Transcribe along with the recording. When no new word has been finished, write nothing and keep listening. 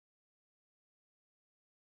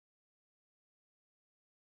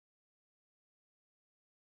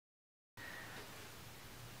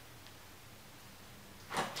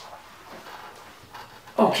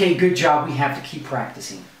Okay, good job. We have to keep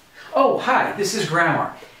practicing. Oh, hi, this is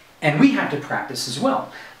grammar, and we have to practice as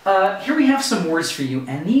well. Here we have some words for you,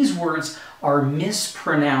 and these words are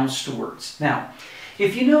mispronounced words. Now,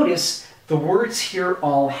 if you notice, the words here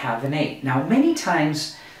all have an A. Now, many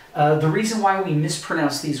times, the reason why we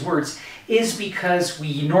mispronounce these words is because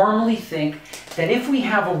we normally think that if we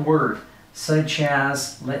have a word such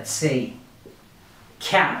as, let's say,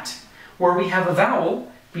 cat, where we have a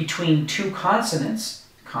vowel between two consonants,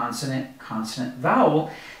 consonant, consonant, vowel,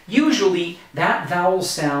 usually that vowel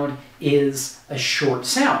sound is a short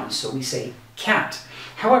sound, so we say cat.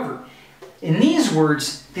 However, in these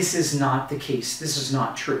words, this is not the case. This is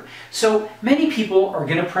not true. So many people are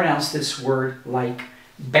going to pronounce this word like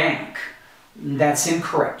bank. That's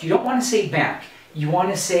incorrect. You don't want to say bank. You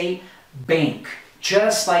want to say bank,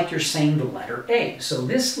 just like you're saying the letter A. So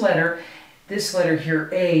this letter here,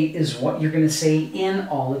 A, is what you're going to say in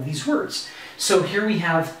all of these words. So here we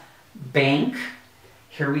have bank,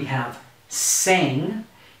 here we have sang,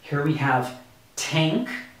 here we have tank,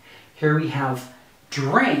 here we have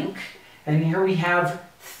drank, and here we have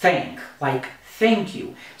thank, like thank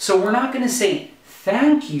you. So we're not going to say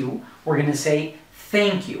thank you, we're going to say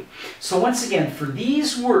thank you. So once again, for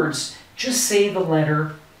these words, just say the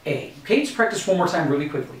letter A. Okay, let's practice one more time really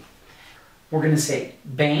quickly. We're going to say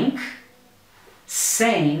bank,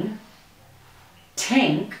 sang,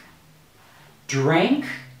 tank, drank,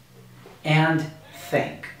 and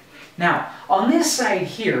thank. Now, on this side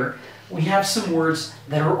here, we have some words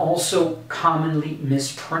that are also commonly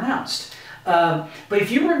mispronounced. But if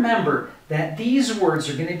you remember that these words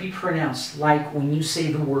are going to be pronounced like when you say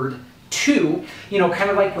the word to, you know, kind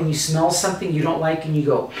of like when you smell something you don't like and you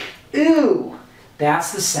go, ooh,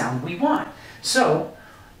 that's the sound we want. So,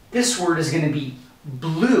 this word is going to be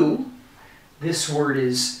blue. This word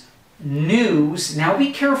is news. Now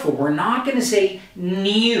be careful, we're not going to say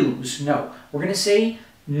news. No, we're going to say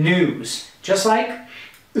news, just like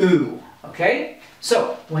ooh, okay?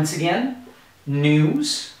 So, once again,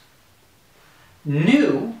 news,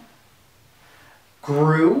 new,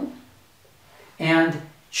 grew, and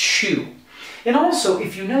chew. And also,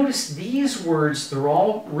 if you notice, these words, they're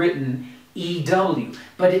all written EW,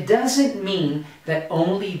 but it doesn't mean that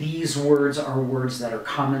only these words are words that are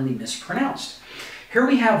commonly mispronounced. Here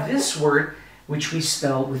we have this word, which we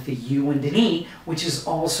spell with the U and an E, which is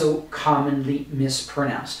also commonly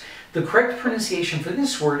mispronounced. The correct pronunciation for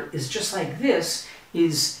this word is just like this,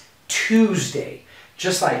 is Tuesday.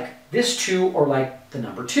 Just like this two or like the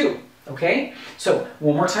number 2, okay? So,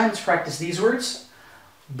 one more time, let's practice these words.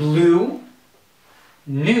 Blue,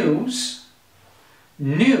 news,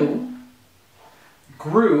 new,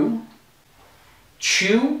 grew,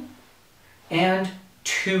 chew, and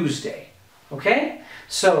Tuesday. Okay?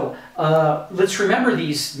 So let's remember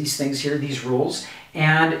these things here, these rules,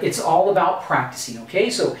 and it's all about practicing. Okay?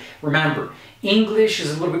 So remember, English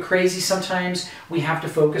is a little bit crazy sometimes. We have to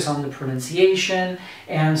focus on the pronunciation,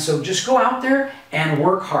 and so just go out there and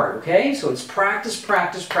work hard. Okay? So it's practice,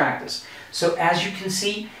 practice, practice. So as you can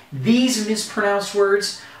see, these mispronounced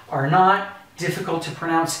words are not difficult to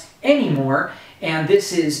pronounce anymore, and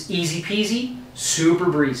this is easy peasy, super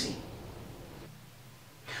breezy.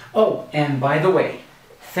 Oh, and by the way,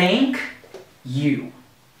 thank you.